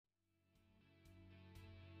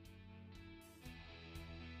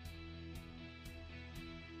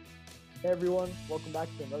Hey everyone, welcome back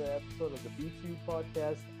to another episode of the B2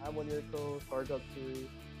 podcast. I'm one of your co-hosts, Harjot Suri.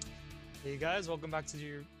 Hey guys, welcome back to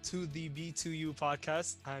the B2U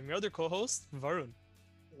podcast. I'm your other co-host, Varun.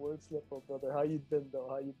 Word slip up, brother. How you been though?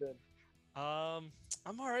 How you been? Um,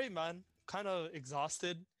 I'm all right, man. Kind of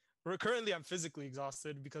exhausted. Currently, I'm physically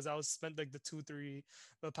exhausted because I was spent like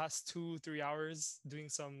the past 2, 3 hours doing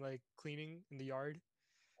some like cleaning in the yard.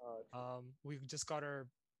 True. We just got our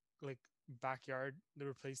like backyard we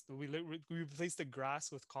replaced the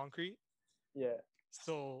grass with concrete. Yeah,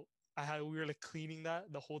 So we were like cleaning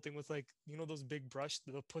that. The whole thing with like those big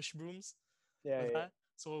the push brooms yeah, with yeah. that.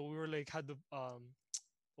 So we were like had the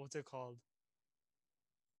what's it called?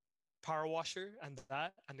 Power washer and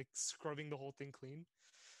like scrubbing the whole thing clean.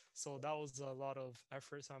 So that was a lot of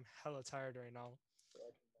effort. So I'm hella tired right now.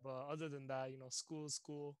 But other than that,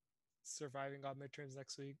 school, surviving, got midterms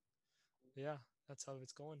next week. Yeah, that's how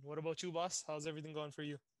it's going. What about you, boss? How's everything going for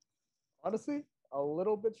you? Honestly, a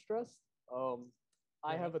little bit stressed. I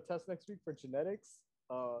Fair have enough. a test next week for genetics.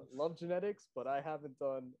 Love genetics, but I haven't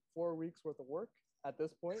done 4 weeks worth of work at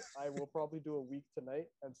this point. I will probably do a week tonight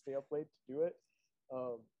and stay up late to do it.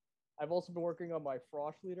 Um, I've also been working on my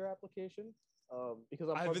Frosh leader application because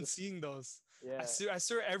I'm I've part of been this. seeing those. Yeah, I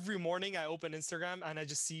swear every morning I open Instagram and I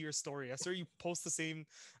just see your story. I swear you post the same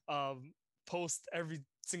um, post every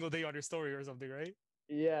single day on your story or something, right?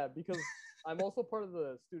 yeah, because I'm also part of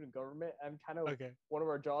the student government. I'm kind of Okay, one of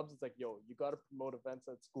our jobs is like, yo, you got to promote events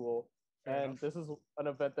at school, fair and enough. this is an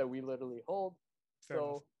event that we literally hold. Fair enough.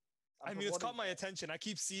 So I'm I mean, it's caught promoting my attention. I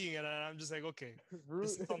keep seeing it, and I'm just like, okay,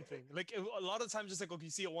 this is that. something. Like a lot of times, just like, okay,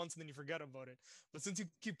 you see it once and then you forget about it. But since you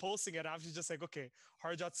keep posting it, I'm just like, okay,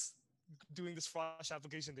 Harjot's doing this Flash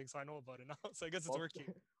application thing, so I know about it now. So I guess it's working.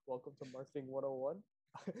 welcome, welcome to marketing 101.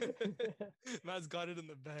 Man's got it in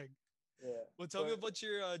the bag. Yeah, Well, tell me but about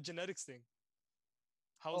your genetics thing.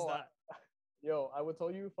 How's oh, that? yo, I would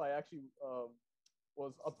tell you if I actually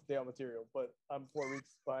was up to date on material, but I'm 4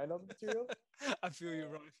 weeks behind on the material. I feel you, Uh,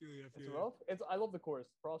 bro. I feel you. I it's feel you. rough. It's I love the course,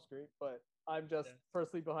 prof's great, but I'm just Yeah,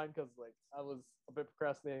 personally behind because like I was a bit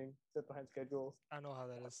procrastinating, a bit behind schedule. I know how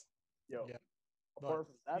that is. Yo, Yeah, but apart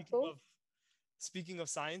from that though, speaking of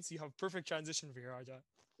science, you have perfect transition for your Harjot.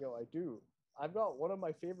 yo, I do. I've got one of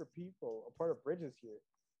my favorite people, a part of Bridges here.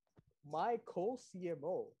 My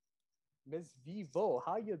co-CMO, Miss Vivo.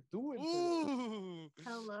 How you doing today? Ooh,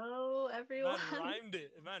 Hello, everyone. man rhymed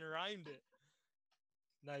it. Man rhymed it.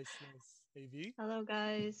 Nice, nice. AV. Hello,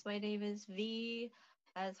 guys. My name is V.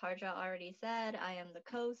 As Harja already said, I am the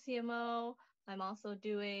co-CMO. I'm also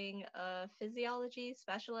doing a physiology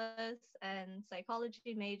specialist and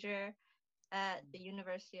psychology major at the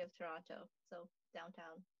University of Toronto. So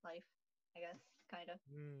downtown life, I guess, kind of.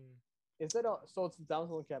 Hmm. Is it so? It's the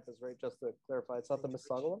downtown campus, right? Just to clarify, it's not the St.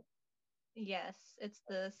 Mississauga George, one. Yes, it's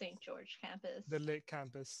the St. George the campus. Lake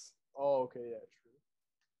Campus. Oh, okay, yeah, true.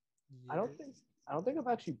 I don't Yeah. think I don't think I've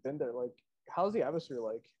actually been there. Like, how's the atmosphere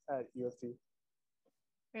like at U of T?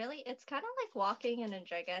 Really, it's kind of like walking in a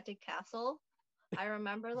gigantic castle. I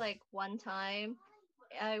remember like one time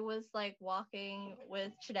I was like walking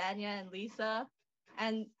with Chidanya and Lisa,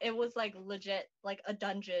 and it was like legit like a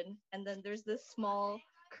dungeon. And then there's this small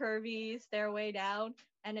curvy stairway down,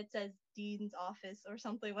 and it says Dean's office or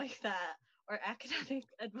something like that, or academic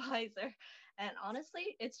advisor. And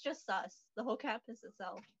honestly, it's just sus. The whole campus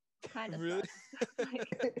itself kind of Really? sus.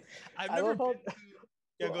 Like, I've I never love been how to.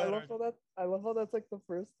 Yeah, go ahead, Harjot. I love how that's like the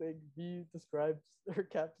first thing he describes her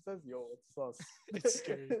campus as. Yo, it's sus. It's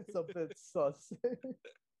scary. It's a bit sus.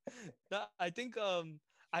 I think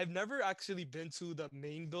I've never actually been to the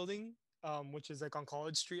main building, which is like on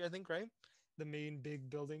College Street, I think, right? The main big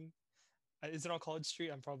building. Is it on College Street?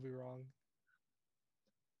 I'm probably wrong.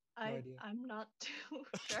 No idea. I'm not too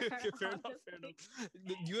sure, Okay, okay, fair enough, fair honestly.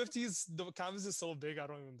 enough. The the campus is so big, I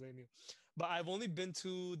don't even blame you. But I've only been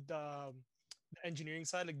to the engineering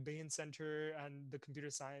side, like Bain Center and the computer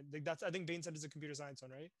science. Like that's I think Bain Center is a computer science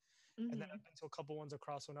one, right? And then Hmm. I've been to a couple ones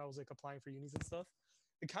across when I was like applying for unis and stuff.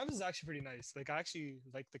 The campus is actually pretty nice. Like I actually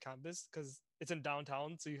like the campus because it's in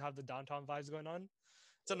downtown, so you have the downtown vibes going on.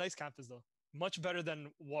 It's a nice campus though. Much better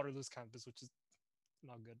than Waterloo's campus, which is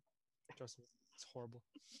not good. Trust me, it's horrible.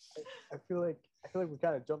 I feel like we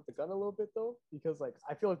kind of jumped the gun a little bit though, because like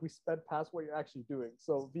I feel like we sped past what you're actually doing.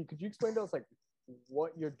 So V, could you explain to us like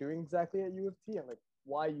what you're doing exactly at U of T and like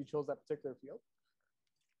why you chose that particular field?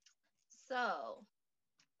 So,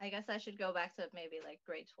 I guess I should go back to maybe like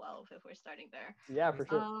grade 12 if we're starting there. Yeah, Mm. for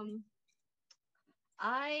sure. Um,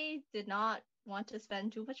 I did not want to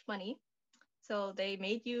spend too much money, so they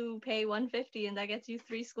made you pay 150 and that gets you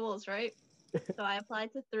three schools, right? So I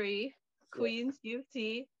applied to three: Yeah. Queens, U of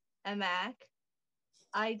T, and Mac.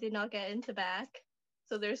 I did not get into back.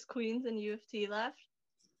 So there's Queens and U of T left.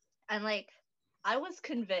 And like I was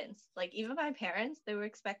convinced, like even my parents, they were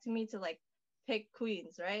expecting me to like pick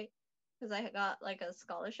Queens, right? Because I got like a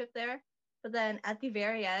scholarship there. But then at the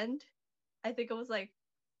very end, I think it was like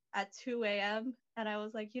at 2 a.m. and I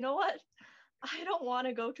was like, you know what? I don't want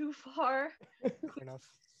to go too far. Fair enough.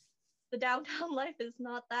 The downtown life is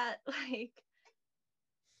not that like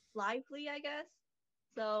lively, I guess.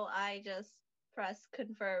 So I just pressed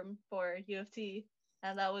confirm for U of T,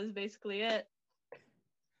 and that was basically it.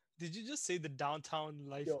 Did you just say the downtown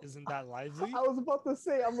life Yo, isn't that lively? I was about to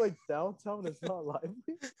say, I'm like, downtown is not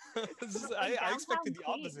lively. I expected the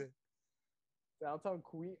Queens. opposite. Downtown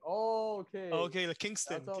Queen. Oh, okay. Oh, okay, like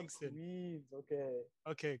Kingston. Downtown Kingston. Queens. Okay.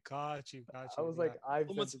 Okay, got you. I was like, I've So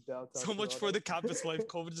been much- to downtown. so much for Toronto. the campus life.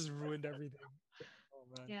 COVID just ruined everything. Oh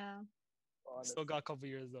man. Yeah. Honestly. Still got a couple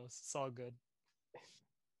years though. It's all good.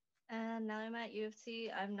 And now I'm at U of T.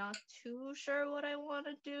 I'm not too sure what I want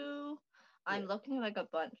to do. I'm Yeah. looking like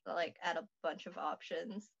at a bunch of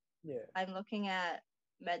options. Yeah. I'm looking at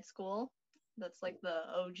med school. That's like the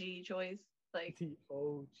OG choice. Like, The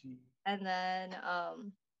OG. and then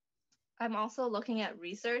I'm also looking at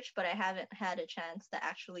research, but I haven't had a chance to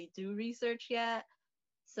actually do research yet.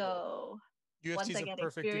 So Once UFT is I a get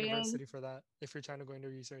perfect experience- university for that if you're trying to go into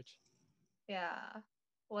research. yeah,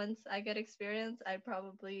 once I get experience, I'd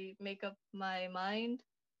probably make up my mind.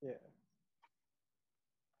 Yeah.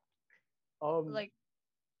 Like,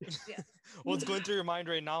 yeah. What's going through your mind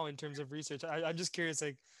right now in terms of research? I'm just curious.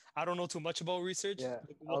 Like, I don't know too much about research. yeah.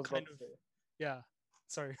 Like, I was what kind about of? to say. Yeah.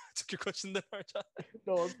 Sorry, I took your question there, Arjan.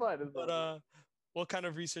 No, it's fine. It's But fine. what kind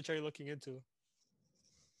of research are you looking into?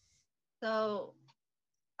 So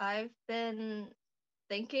I've been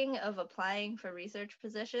thinking of applying for research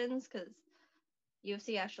positions because U of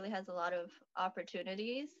C actually has a lot of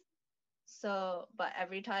opportunities. So, but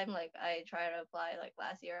every time like I try to apply, like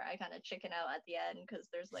last year, I kind of chicken out at the end because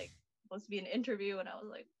there's like supposed to be an interview, and I was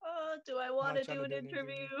like, oh, do I want to trying do to an do an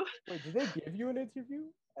interview. interview? Wait, did they give you an interview?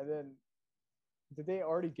 And then did they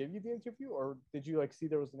already give you the interview, or did you like see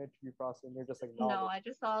there was an interview process and you're just like, No, I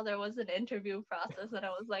just saw there was an interview process, and I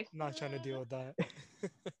was like, Not trying to deal with that.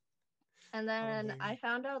 And then blame I you.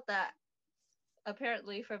 found out that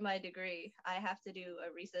apparently for my degree, I have to do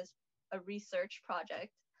a research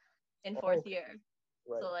project in fourth okay. year.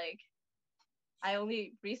 Right. So like I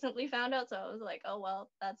only recently found out, so I was like, oh well,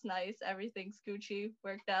 that's nice. Everything's Gucci,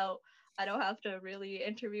 worked out. I don't have to really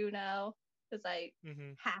interview now because I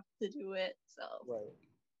Mhm. have to do it. So Right.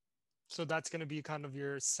 So that's gonna be kind of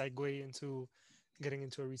your segue into getting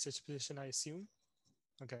into a research position, I assume.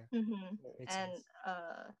 Okay, mhm. makes And sense.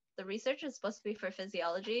 the research is supposed to be for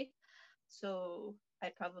physiology, so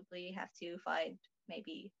I'd probably have to find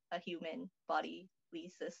maybe a human bodily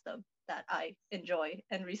system that I enjoy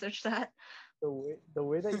and research that. The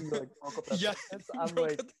way that you like broke up that Yeah, sentence, you I'm broke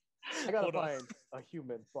like, it. I gotta Hold on. find a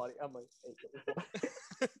human body. I'm like,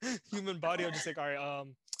 hey, Human body. I'm just like, all right.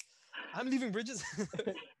 I'm leaving Bridges.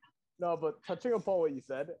 no, but touching upon what you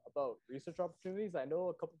said about research opportunities, I know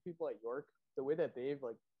a couple people at York. The way that they've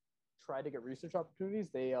like tried to get research opportunities,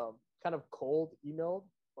 they kind of cold emailed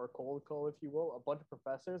or cold call, if you will, a bunch of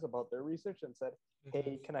professors about their research and said,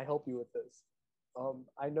 hey, can I help you with this?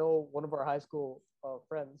 I know one of our high school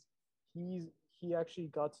friends, he actually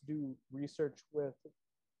got to do research with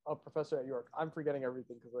a professor at York. I'm forgetting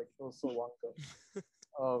everything because like it was so long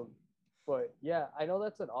ago. But yeah, I know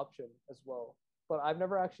that's an option as well. But I've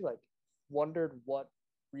never actually like wondered what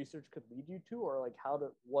research could lead you to, or like how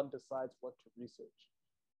one decides what to research.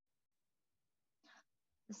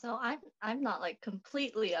 So I'm not like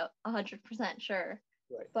completely 100% sure,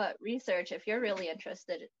 Right. but research, if you're really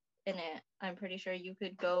interested in it, I'm pretty sure you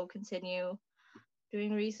could go continue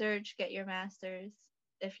doing research, get your master's.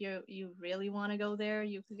 If you really want to go there,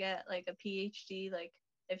 you could get like a PhD, like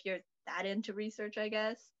if you're that into research, I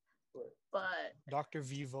guess. Right. But Dr.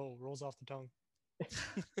 Vivo rolls off the tongue.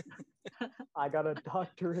 I got a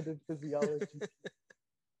doctorate in physiology.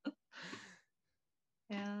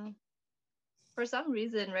 yeah, for some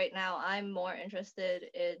reason right now I'm more interested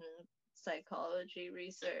in psychology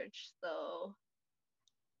research. So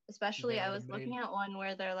especially I was looking at one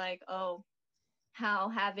where they're like, oh, how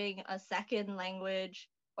having a second language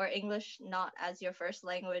or English not as your first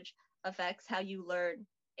language affects how you learn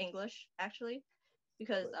English actually,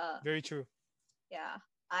 because Very true. yeah,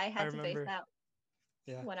 I had to face remember. that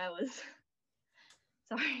Yeah. when I was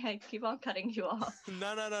sorry, I keep on cutting you off.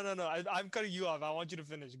 No. I'm cutting you off. I want you to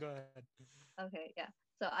finish. Go ahead. Okay, yeah.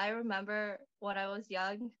 So I remember when I was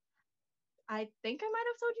young, I think I might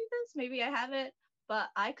have told you this, maybe I haven't, but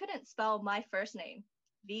I couldn't spell my first name,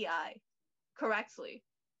 VI. correctly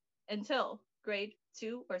until grade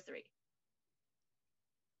 2 or 3.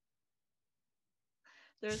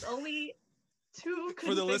 There's only two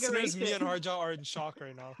For the listeners, me and configurations. Harja are in shock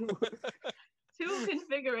right now. Two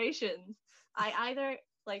configurations. I either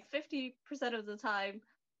like 50% of the time,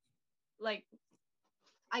 like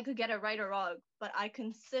I could get it right or wrong, but I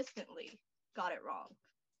consistently got it wrong.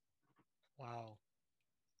 Wow.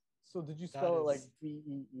 So did you That spell it like is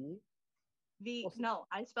VEE? No,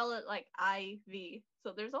 I spell it like IV.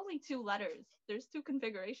 So there's only 2 letters. There's 2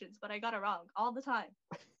 configurations, but I got it wrong all the time.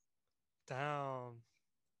 damn.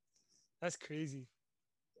 That's crazy.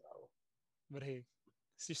 Wow. But hey,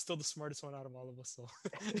 you're still the smartest one out of all of us, so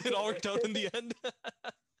it all worked out in the end.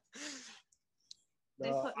 They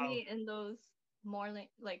No, put me in those morning,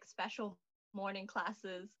 like special morning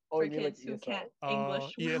classes Oh, for you mean like kids who can't Oh,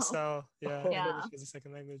 English well. ESL, yeah, Oh. Yeah. English as a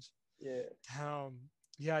second language. yeah.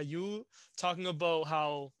 Yeah, you talking about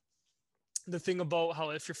how the thing about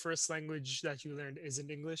how if your first language that you learned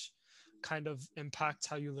isn't English kind of impacts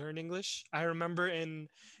how you learn English. I remember in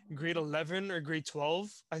grade 11 or grade 12,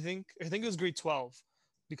 I think it was grade 12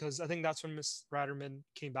 because I think that's when Miss Ratterman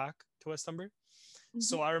came back to Westumber.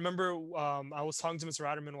 So Mhm. I remember I was talking to Miss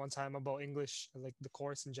Ratterman one time about English, like the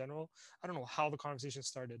course in general. I don't know how the conversation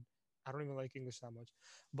started. I don't even like English that much,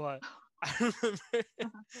 but I remember.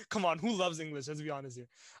 Come on, who loves English? Let's be honest here.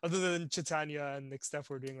 Other than Chitanya and like Steph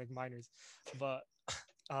were doing like minors, but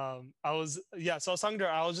I was yeah. So I was talking to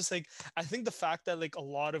her. I was just like, I think the fact that like a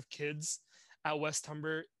lot of kids at West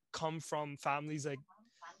Humber come from families like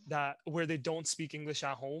that where they don't speak English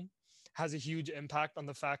at home has a huge impact on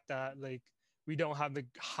the fact that like we don't have the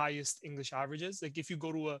highest English averages. Like if you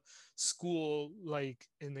go to a school like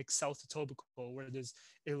in like South Etobicoke where there's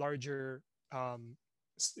a larger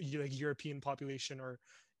like European population or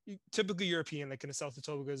typically European, like in the South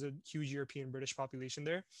Etobicoke, there's a huge European British population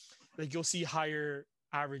there. Like you'll see higher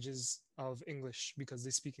averages of English because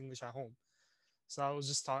they speak English at home. So I was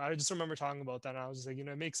just talking. I just remember talking about that, and I was just like,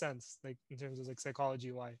 it makes sense, like in terms of like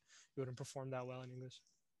psychology, why you wouldn't perform that well in English.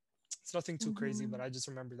 It's nothing too crazy, but Mhm. I just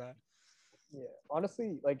remember that. Yeah.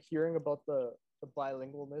 Honestly, like hearing about the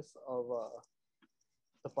bilingualness of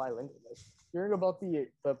the bilingualness. Hearing about the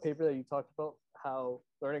paper that you talked about, how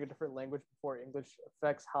learning a different language before English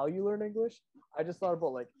affects how you learn English. I just thought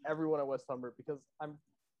about like everyone at West Humber because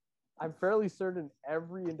I'm fairly certain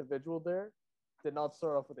every individual there did not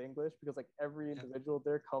start off with English because like every Yeah. individual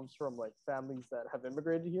there comes from like families that have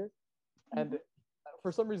immigrated here. And Mhm.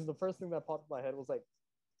 for some reason, the first thing that popped in my head was like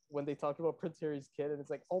when they talked about Prince Harry's kid, and it's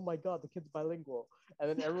like, oh my god, the kid's bilingual, and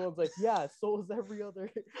then everyone's like, yeah, so is every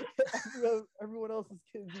other, everyone else's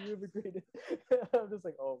kids who immigrated. I'm just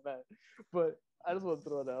like, oh man, but I just want to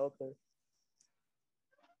throw that out there.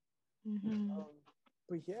 Mhm.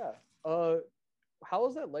 But yeah, uh, how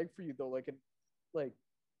was that like for you though? Like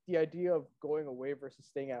the idea of going away versus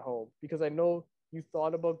staying at home, because I know you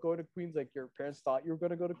thought about going to Queens, like your parents thought you were going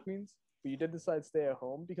to go to Queens, but you did decide to stay at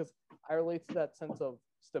home because I relate to that sense of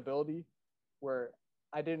stability where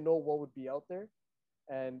I didn't know what would be out there.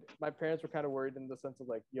 And my parents were kind of worried in the sense of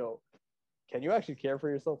like, yo, can you actually care for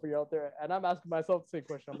yourself when you're out there? And I'm asking myself the same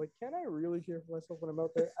question. I'm like, can I really care for myself when I'm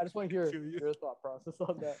out there? I just want to hear Feel you. your thought process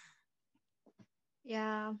on that.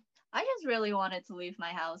 Yeah. I just really wanted to leave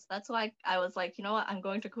my house. That's why I was like, you know what? I'm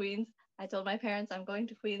going to Queens. I told my parents I'm going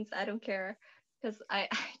to Queens. I don't care because I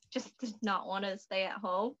just did not want to stay at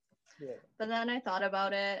home. Yeah, But then I thought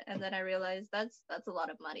about it and then I realized that's a lot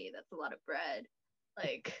of money. That's a lot of bread.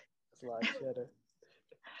 Like, it's a lot of cheddar.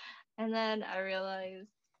 and then I realized,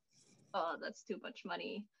 oh, that's too much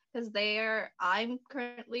money. Because I'm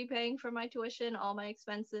currently paying for my tuition, all my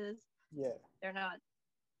expenses. Yeah, They're not,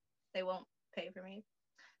 they won't pay for me.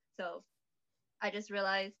 So I just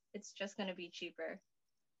realized it's just going to be cheaper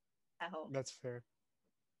at home. That's fair.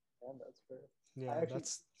 and that's fair. Yeah, I actually,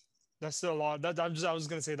 that's a lot. I was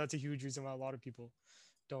gonna say that's a huge reason why a lot of people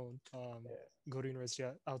don't yeah, go to university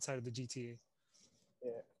outside of the GTA.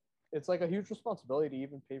 yeah, it's like a huge responsibility to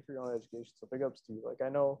even pay for your own education. So big ups to you. Like I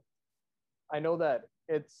know that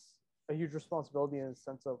it's a huge responsibility in the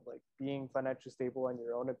sense of like being financially stable on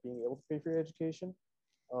your own and being able to pay for your education,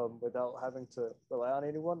 without having to rely on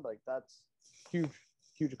anyone. Like that's huge,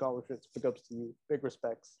 huge accomplishments. Big ups to you. Big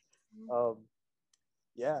respects. Um,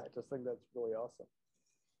 yeah, I just think that's really awesome.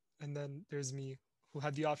 And then there's me who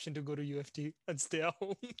had the option to go to UFT and stay at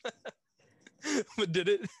home, but did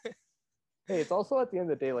it. Hey, it's also at the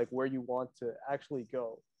end of the day like where you want to actually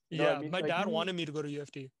go. You know what I Yeah, mean? my Like dad you, wanted me to go to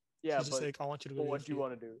UFT. yeah, He's just like, I want you to go but to what do you UFT.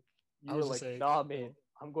 want to do? I You were was just like, like, nah, no, man,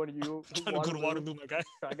 I'm going to you I'm trying to go to Waterloo, my guy.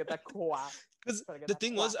 trying to get that quack, Because trying to get the that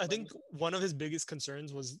thing quack was, I money. think one of his biggest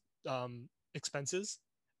concerns was expenses,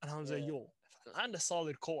 and I was like, Yeah, yo, and a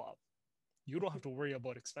solid co-op, you don't have to worry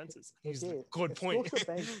about expenses. He's like, Okay, good if point.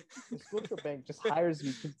 Scotiabank just hires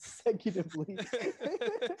me consecutively.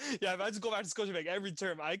 Yeah, if I just go back to Scotiabank every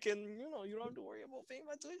term, I can, you don't have to worry about paying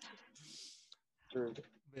my tuition. True. But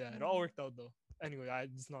yeah, it all worked out though. Anyway,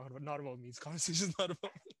 it's not about me. This conversation's not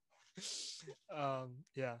about me.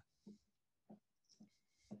 Yeah.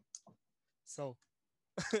 So,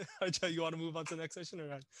 Ajay, you want to move on to the next question,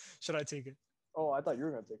 or should I take it? Oh, I thought you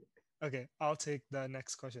were gonna take it. Okay, I'll take the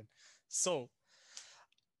next question. So,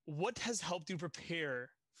 what has helped you prepare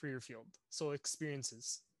for your field? So,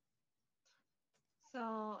 experiences.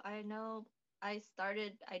 So I know I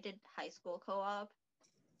did high school co-op.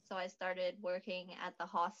 So I started working at the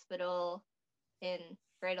hospital in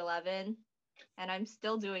grade 11, and I'm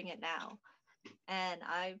still doing it now. And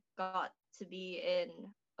I got to be in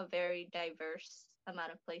a very diverse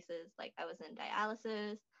amount of places. Like I was in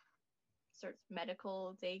dialysis, sorts of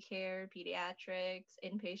medical, daycare, pediatrics,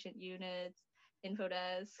 inpatient units, info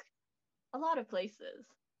desk, a lot of places.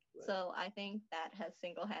 Right. So I think that has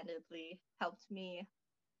single-handedly helped me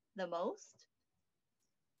the most.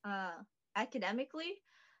 Academically,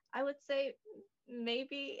 I would say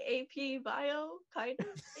maybe AP Bio, kind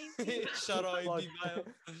of AP. Shout out Plug. AP Bio.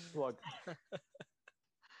 Plug.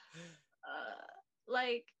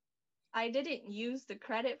 Like I didn't use the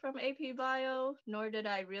credit from AP Bio, nor did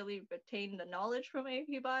I really retain the knowledge from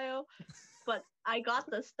AP Bio, but I got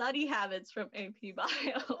the study habits from AP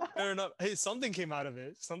Bio. Fair enough. Hey, something came out of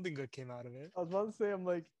it. Something good came out of it. I was about to say I'm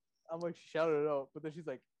like shouted it out, but then she's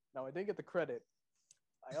like, "No, I didn't get the credit.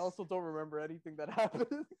 I also don't remember anything that happened."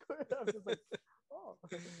 I'm just like, oh.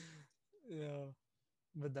 Yeah,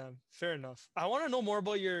 but then fair enough. I want to know more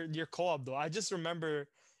about your co-op though. I just remember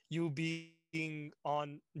you doing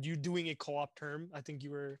a co-op term. I think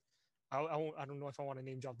you were. I don't know if I want to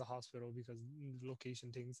name drop the hospital because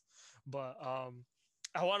location things, but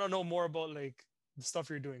I want to know more about like the stuff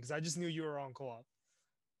you're doing because I just knew you were on co-op.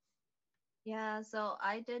 Yeah, so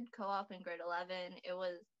I did co-op in grade 11. It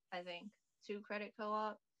was, I think, 2 credit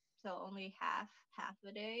co-op, so only half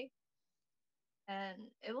a day. And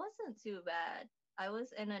it wasn't too bad. I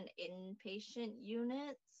was in an inpatient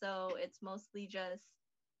unit, so it's mostly just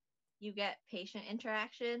you get patient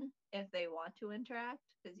interaction if they want to interact,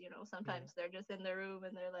 because sometimes they're just in the room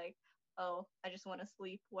and they're like, "Oh, I just want to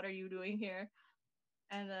sleep. What are you doing here?"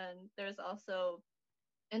 And then there's also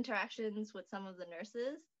interactions with some of the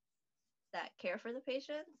nurses that care for the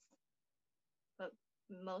patients, but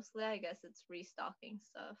mostly I guess it's restocking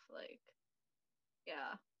stuff. Like,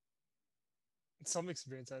 yeah. Some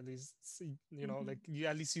experience at least. Mhm. Like you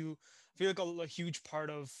at least you feel like a huge part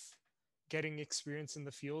of getting experience in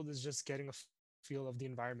the field is just getting a feel of the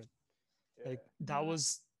environment. Yeah. Like Yeah.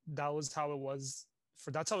 that was how it was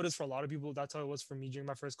for that's how it is for a lot of people. That's how it was for me during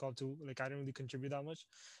my first co-op too. Like I didn't really contribute that much,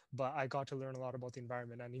 but I got to learn a lot about the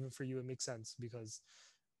environment. And even for you, it makes sense because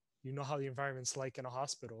you know how the environment's like in a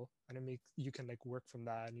hospital, and you can like work from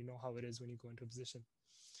that, and you know how it is when you go into a position.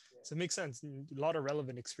 Yeah. So it makes sense. A lot of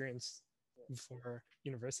relevant experience Yeah. for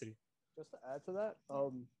university. Just to add to that,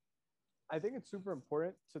 I think it's super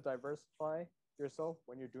important to diversify yourself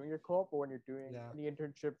when you're doing your co-op or when you're doing Yeah. any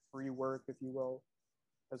internship free work, if you will,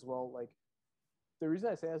 as well. Like the reason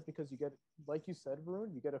I say that is because you get, like you said,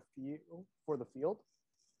 Varun, you get a feel for the field.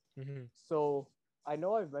 Mm-hmm. So I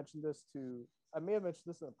know I may have mentioned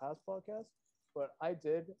this in a past podcast, but I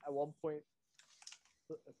did at one point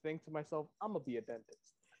think to myself, I'm gonna be a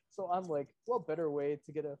dentist. So I'm like, what better way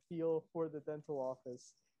to get a feel for the dental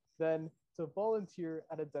office than to volunteer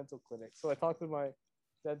at a dental clinic? So I talked to my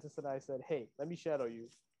dentist and I said, hey, let me shadow you.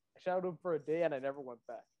 I shadowed him for a day and I never went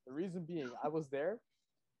back. The reason being, I was there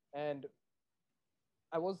and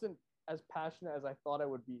I wasn't as passionate as I thought I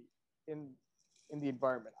would be in the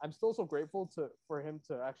environment. I'm still so grateful for him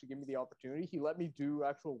to actually give me the opportunity. He let me do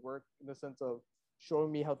actual work in the sense of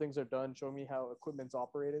showing me how things are done, showing me how equipment's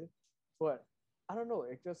operated. But I don't know,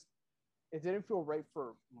 it didn't feel right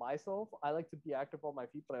for myself. I like to be active on my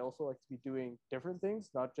feet, but I also like to be doing different things,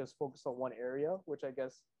 not just focus on one area, which I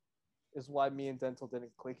guess is why me and dental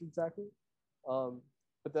didn't click exactly. Um,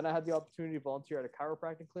 but then I had the opportunity to volunteer at a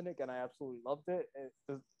chiropractic clinic, and I absolutely loved it.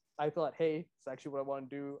 And I thought, hey, it's actually what I want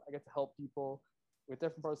to do. I get to help people with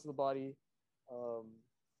different parts of the body, um,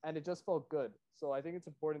 and it just felt good. So I think it's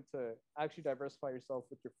important to actually diversify yourself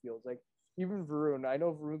with your fields. Like even Varun, I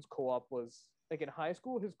know Varun's co-op was like in high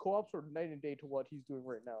school. His co-ops were night and day to what he's doing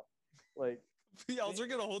right now. Like Yeah, I was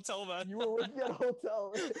working at a hotel, man. you were working at a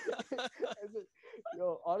hotel.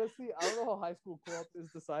 Yo, honestly, I don't know how high school co-op is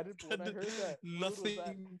decided, but when I heard that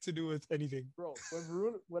Nothing to do with anything. bro,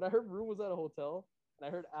 when I heard Varun was at a hotel and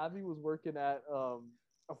I heard Abby was working at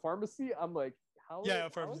A pharmacy? I'm like, how? Yeah, How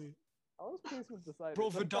is, pharmacy. how is placement decided?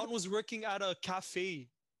 Bro, But Vedant was working at a cafe.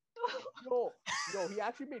 yo, he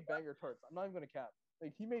actually made banger tarts. I'm not even gonna cap.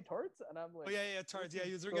 Like he made tarts, and I'm Oh like, yeah, tarts. this Yeah, is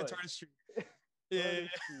he was working at good. Tartistry. Yeah,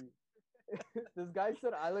 Artistry. This guy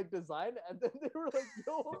said I like design, and then they were like,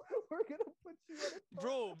 "Yo, we're gonna put you at a top."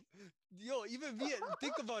 bro. Yo, even me.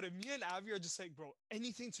 Think about it. Me and Avi are just like, bro,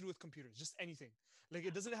 anything to do with computers, just anything. Like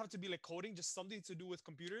it doesn't have to be like coding, just something to do with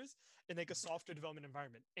computers in like a software development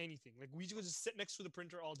environment. Anything. Like we could just sit next to the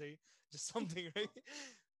printer all day, just something, right?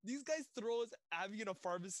 These guys throws Abby in a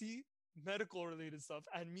pharmacy, medical related stuff,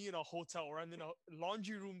 and me in a hotel or I'm in a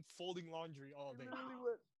laundry room folding laundry all They day. literally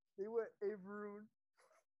went. They went Averoon,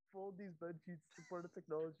 fold these bed sheets, support of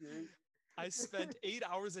technology. Right? I spent 8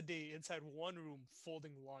 hours a day inside one room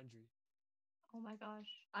folding laundry. Oh my gosh.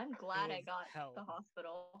 I'm It glad was I got hell. the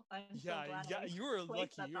hospital. I'm so Yeah, glad yeah, I you were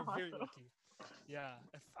placed lucky. at the You're very hospital. lucky. Yeah,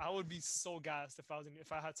 if I would be so gassed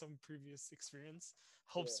if I had some previous experience.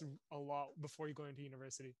 Helps Yeah. a lot before you go into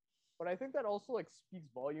university. But I think that also like speaks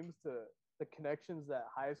volumes to the connections that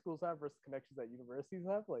high schools have versus connections that universities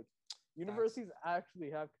have. Like Facts. universities actually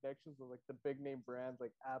have connections with like the big name brands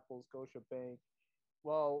like Apple, Scotiabank.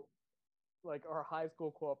 Well, like our high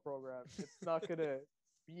school co-op program, it's not gonna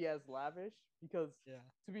be as lavish because Yeah,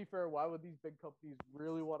 to be fair, why would these big companies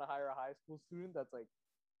really want to hire a high school student that's like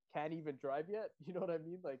can't even drive yet? You know what I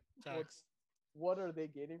mean? Like facts. what are they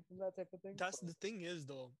getting from that type of thing? That's But the thing is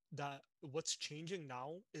though that what's changing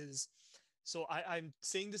now is so I'm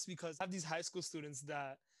saying this because I have these high school students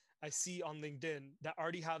that I see on LinkedIn that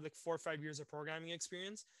already have like 4 or 5 years of programming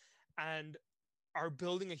experience and are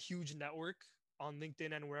building a huge network on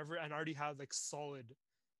LinkedIn and wherever and already have like solid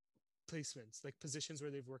placements, like positions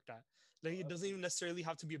where they've worked at. Like it doesn't even necessarily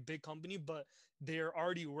have to be a big company, but they're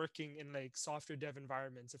already working in like software dev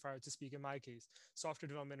environments, if I were to speak in my case, software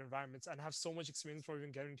development environments, and have so much experience before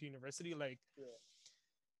even getting to university. Like yeah,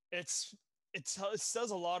 it's it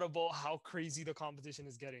says a lot about how crazy the competition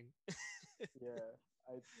is getting. yeah,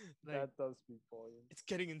 I Like that does speak volumes. it's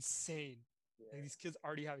getting insane. Like Yeah, these kids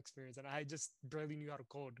already have experience, and I just barely knew how to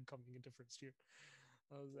code coming into first year.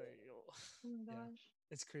 I was yeah. like, yo, Oh my yeah, gosh.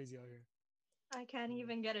 it's crazy out here. I can't Yeah.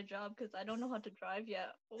 even get a job because I don't know how to drive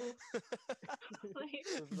yet. Oh, like,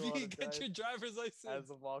 Doesn't know how V, to get drive your driver's as license.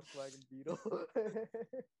 a Volkswagen Beetle.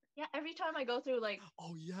 yeah, every time I go through like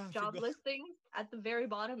Oh yeah, I job forgot. listings, at the very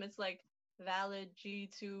bottom, it's like valid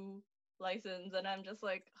G2 license. And I'm just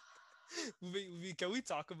like, V, can we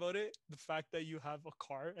talk about it? The fact that you have a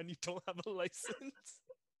car and you don't have a license.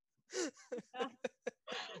 yeah,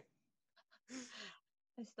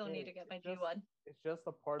 I still need Hey, to get my G1. it's just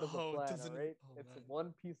a part of the Oh, it plan, all doesn't. right? Oh It's man,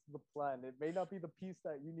 one piece of the plan. It may not be the piece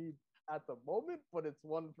that you need at the moment, but it's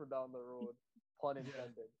one for down the road. Pun yeah,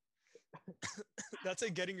 intended. that's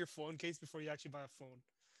like getting your phone case before you actually buy a phone.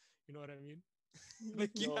 You know what I mean?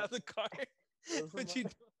 Like you Yo, have the car, this, but you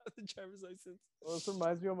don't have the driver's license. this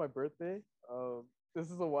reminds me of my birthday.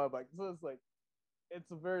 This is a while back. So it's like it's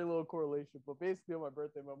a very low correlation, but basically on my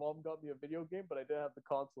birthday, my mom got me a video game, but I didn't have the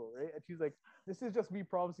console, right? And she's like, "This is just me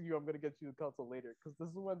promising you I'm gonna get you the console later, because this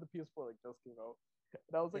is when the PS4 like just came out."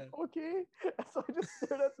 And I was like, Yeah. "Okay." And so I just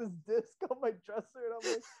stared at this disc on my dresser, and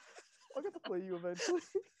I'm like, "I'll get to play you eventually."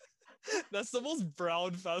 That's the most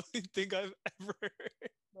brown family thing I've ever heard.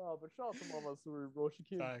 No, but shout out to Mama Suri, bro. She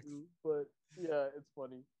came Facts. through. But yeah, it's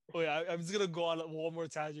funny. Oh yeah, I'm just gonna go on one more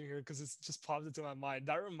tangent here because it's just popped into my mind.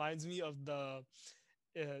 That reminds me of the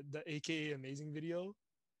AKA Amazing video.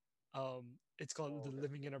 It's called Oh, The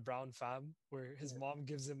Living in a Brown Fam, where his yeah. mom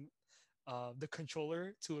gives him the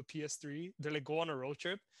controller to a PS3. They're like go on a road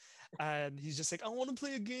trip, and he's just like, I want to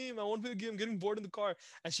play a game. I want to play a game. I'm getting bored in the car,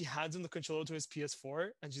 and she hands him the controller to his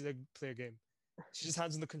PS4, and she's like, play a game. She just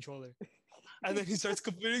hands him the controller. And then he starts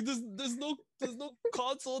complaining, there's no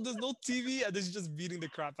console, there's no TV, and then she's just beating the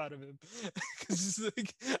crap out of him. Because she's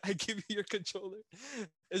like, I give you your controller.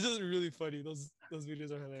 It's just really funny. Those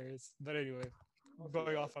videos are hilarious. But anyway, Also,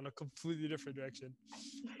 going off on a completely different direction.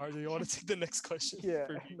 RJ, you want to take the next question? yeah,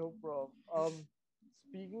 For me? no problem.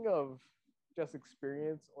 Speaking of just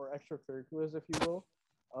experience or extracurriculars, if you will,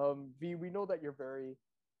 V, we know that you're very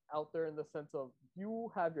out there in the sense of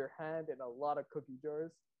you have your hand in a lot of cookie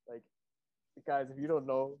jars. Like, guys, if you don't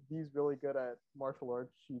know, V's really good at martial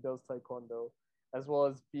arts. She does taekwondo, as well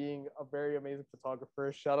as being a very amazing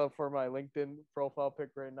photographer. Shout out for my LinkedIn profile pic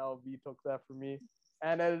right now. V took that for me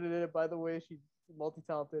and edited it. By the way, she's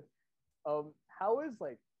multi-talented. How is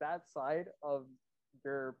like that side of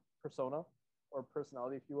your persona or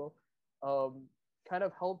personality, if you will, kind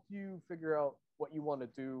of helped you figure out what you want to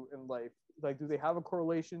do in life? Like, do they have a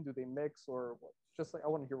correlation? Do they mix, or what? Just like I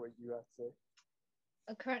want to hear what you have to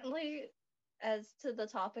say. Currently, as to the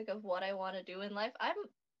topic of what I want to do in life, I'm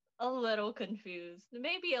a little confused,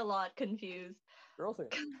 maybe a lot confused. Girl thing.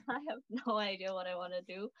 I have no idea what I want to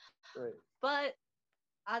do, Right. but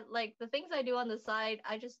I like the things I do on the side.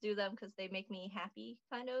 I just do them because they make me happy,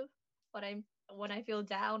 kind of. But when I feel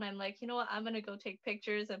down, I'm like, you know what? I'm gonna go take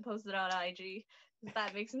pictures and post it on IG. 'Cause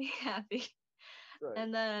that makes me happy. Right.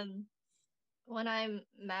 And then when I'm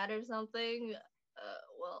mad or something,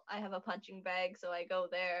 well, I have a punching bag, so I go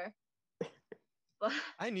there. But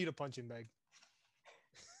I need a punching bag.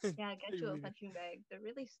 yeah, get I you a really do. punching bag. They're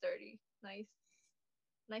really sturdy.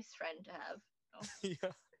 Nice friend to have.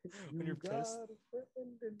 Yeah. When you're got pissed. a friend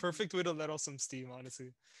in me. Perfect way to let off some steam,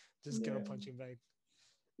 honestly. Just get a Yeah. punching bag.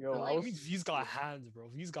 Yo, But, I like- I was mean, V's got hands, bro.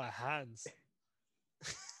 V's got hands.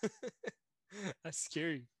 That's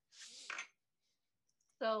scary.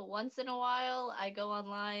 So once in a while, I go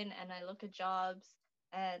online and I look at jobs,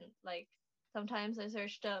 and like sometimes I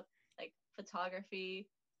searched up like photography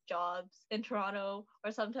jobs in Toronto,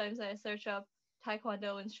 or sometimes I search up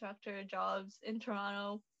Taekwondo instructor jobs in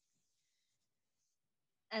Toronto,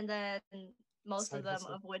 and then most Side of them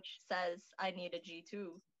hustle. of which says I need a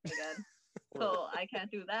G2 again. So I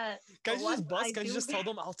can't do that. Guys, But you once just bus. I Guys, you do just get- tell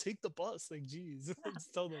them I'll take the bus. Like, jeez,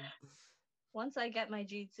 just tell them. Once I get my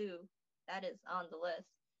G2, that is on the list.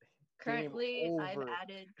 Game Currently, I've over.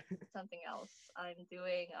 added something else. I'm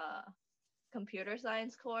doing a computer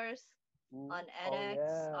science course Ooh, on oh, edX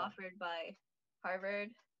yeah. offered by Harvard.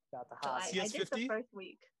 Got the So hot. I did the CS50? first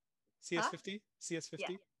week. CS50? CS50?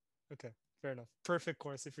 Yeah. Okay, fair enough. Perfect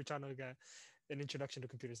course if you're trying to get an introduction to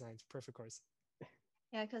computer science. Perfect course.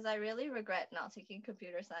 Yeah, because I really regret not taking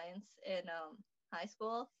computer science in high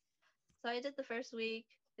school. So I did the first week.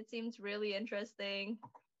 It seems really interesting.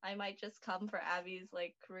 I might just come for Abby's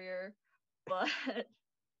like career, but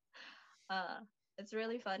it's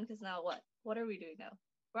really fun because now what are we doing now?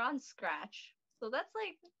 We're on Scratch, so that's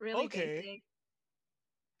like really Okay. basic.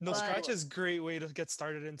 No, But- Scratch is a great way to get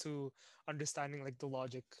started into understanding like the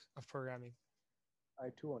logic of programming. I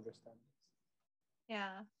too understand this.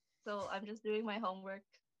 Yeah, so I'm just doing my homework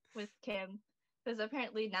with Kim because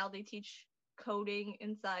apparently now they teach coding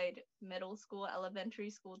inside middle school, elementary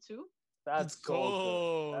school too. That's Let's so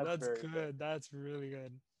go. good. That's very good. That's really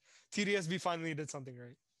good. TDSB finally did something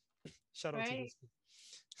right. Shout out Right?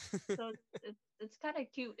 TDSB. So it's kind of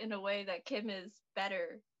cute in a way that Kim is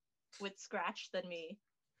better with Scratch than me,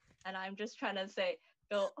 and I'm just trying to say,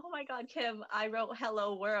 oh my God, Kim, I wrote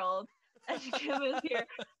Hello World, and Kim is here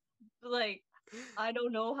like, I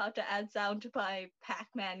don't know how to add sound to my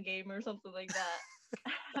Pac-Man game or something like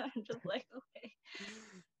that. I'm just like, okay.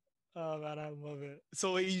 Oh man, I love it.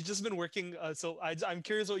 So wait, you've just been working. I'm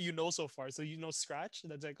curious what you know so far. So you know Scratch?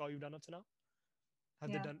 That's like all you've done up to now. Have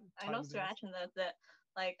Yeah, they done? I know taught you the rest? Scratch, and that's it.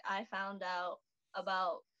 Like, I found out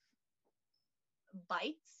about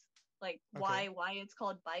bytes, like Okay. why it's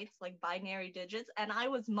called bytes, like binary digits, and I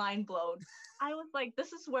was mind blown. I was like,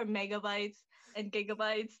 this is where megabytes and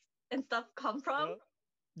gigabytes and stuff come from.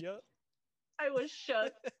 Yeah. I was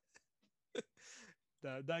shook.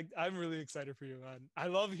 I'm really excited for you, man. I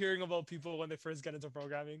love hearing about people when they first get into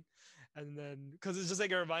programming, and then because it's just like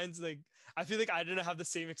it reminds like I feel like I didn't have the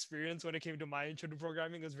same experience when it came to my intro to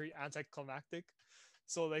programming. It was very anticlimactic.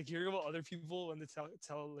 So like hearing about other people when they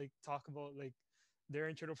talk about like their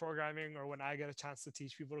intro to programming, or when I get a chance to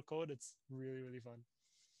teach people to code, it's really really fun.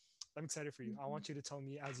 I'm excited for you. I want you to tell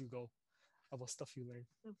me as you go about stuff you learn.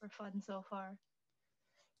 Super fun so far.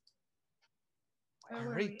 Where All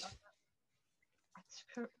were right. we?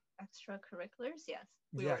 Extracurriculars? Yes,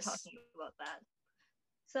 we were Yes. talking about that.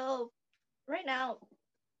 So right now,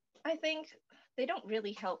 I think they don't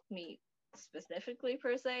really help me specifically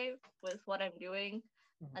per se with what I'm doing,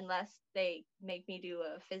 Mhm. unless they make me do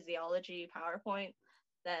a physiology PowerPoint.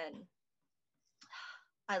 Then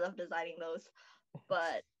I love designing those.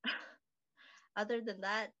 But other than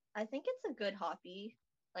that, I think it's a good hobby.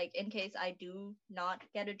 Like in case I do not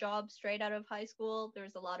get a job straight out of high school,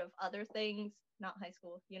 there's a lot of other things. Not high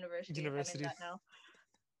school, university. University. I'm in that now.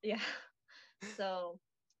 Yeah. So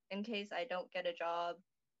in case I don't get a job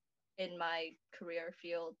in my career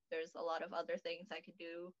field, there's a lot of other things I could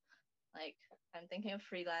do. Like I'm thinking of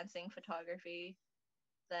freelancing photography.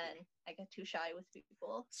 Then I get too shy with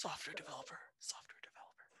people. Software developer.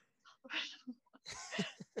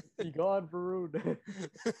 Be gone, Varun.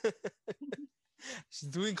 She's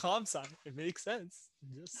doing comp sci. It makes sense.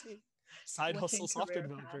 Just saying. Side hustle Switching software career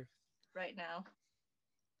developer. right now.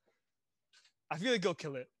 I feel like you'll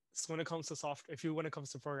kill it. So when it comes to software, when it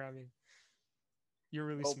comes to programming, you're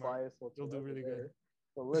really No smart. bias You'll do whatsoever really good. there.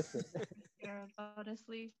 But listen, Yeah,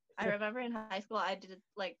 honestly, I remember in high school I did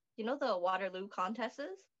like the Waterloo contests.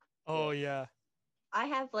 Oh yeah. I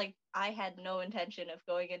had no intention of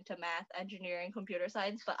going into math, engineering, computer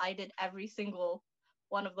science, but I did every single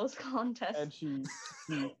one of those contests. And she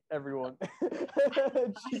beat everyone.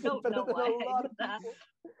 I don't know why I did that. people.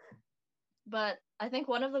 But I think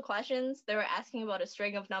one of the questions they were asking about a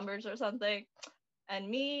string of numbers or something, and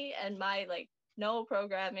me and my like no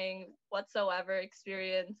programming whatsoever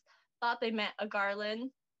experience thought they meant a garland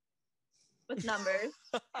with numbers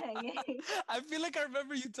hanging. I feel like I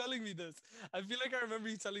remember you telling me this.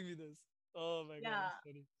 Oh my god, Yeah. that's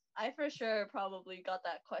funny. I for sure probably got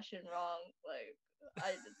that question wrong. Like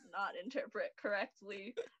I did not interpret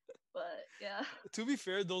correctly. But yeah. To be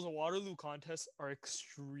fair, those Waterloo contests are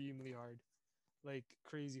extremely hard. Like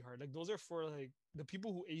crazy hard. Like those are for like the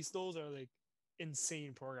people who ace those are like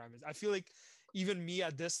insane programmers. I feel like even me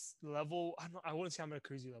at this level, I wouldn't say I'm at a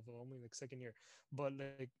crazy level, I'm only like second year. But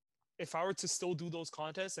like if I were to still do those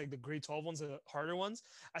contests, like the grade 12 ones, the harder ones,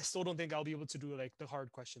 I still don't think I'll be able to do like the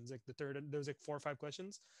hard questions. Like the third, there's like 4 or 5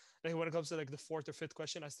 questions. Like when it comes to like the fourth or fifth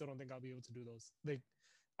question, I still don't think I'll be able to do those. Like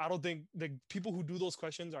I don't think the people who do those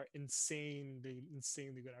questions are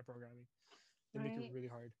insanely good at programming. They make it Right. really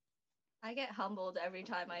hard. I get humbled every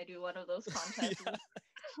time I do one of those contests. Yeah.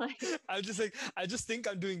 Like I just think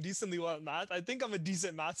I'm doing decently well at math. I think I'm a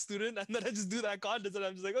decent math student, and then I just do that contest, and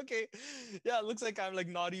I'm just like, okay, yeah, it looks like I'm like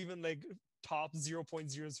not even like top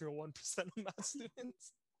 0.001% of math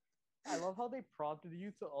students. I love how they prompted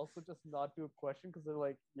you to also just not do a question because they're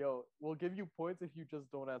like, "Yo, we'll give you points if you just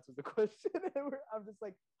don't answer the question." And I'm just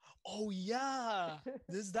like, Oh yeah,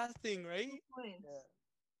 there's that thing, right? points.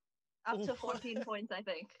 yeah. Up to What? 14 points, I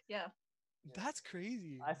think. Yeah. That's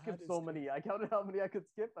crazy. I That skipped is so crazy. many. I counted how many I could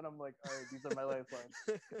skip, and I'm like, all right, these are my lifelines.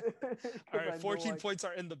 All right, 14 points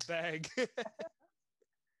are in the bag.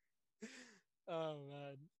 Oh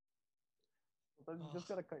man. Sometimes you Oh. just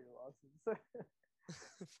gotta cut your losses.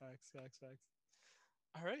 Facts.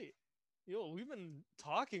 All right. Yo, we've been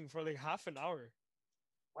talking for like half an hour.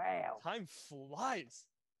 Wow. Time flies.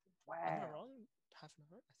 Am I Wow. wrong? Half an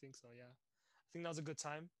hour? I think so, yeah. I think that was a good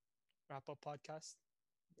time. Wrap up podcast.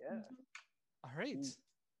 Yeah. All right. Jeez.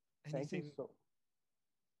 Thank you Anything? so.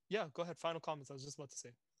 Yeah, go ahead. Final comments. I was just about to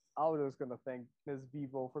say. I was just gonna thank Ms.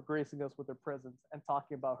 Vivo for gracing us with her presence and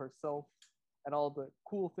talking about herself and all the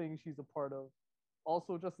cool things she's a part of.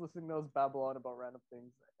 Also, just listening to us babble on about random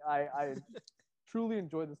things. I truly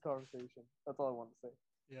enjoyed this conversation. That's all I want to say.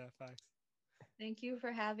 Yeah, facts. Thank you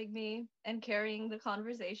for having me and carrying the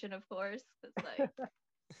conversation, of course. It's like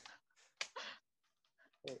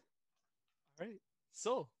All right.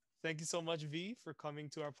 So thank you so much, V, for coming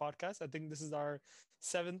to our podcast. I think this is our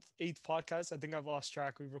 7th, 8th podcast. I think I've lost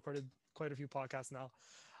track. We've recorded quite a few podcasts now.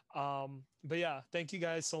 But yeah, thank you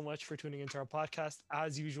guys so much for tuning into our podcast.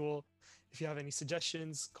 As usual, if you have any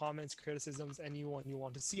suggestions, comments, criticisms, anyone you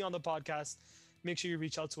want to see on the podcast, make sure you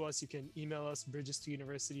reach out to us. You can email us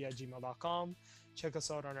bridges2university@gmail.com. Check us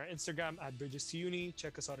out on our Instagram @bridges2uni.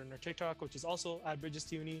 Check us out on our TikTok, which is also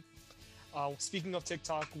 @bridges2uni. Speaking of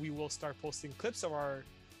TikTok, we will start posting clips of our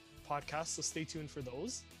podcast, so stay tuned for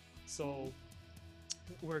those. So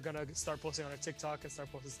we're gonna start posting on our TikTok and start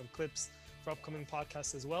posting some clips for upcoming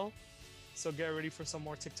podcasts as well. So get ready for some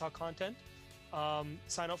more TikTok content.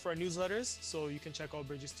 Sign up for our newsletters, so you can check out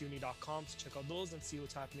bridges2uni.com to check out those and see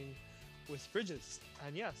what's happening with Bridges.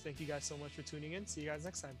 And yeah, thank you guys so much for tuning in. See you guys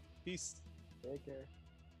next time. Peace. Take care.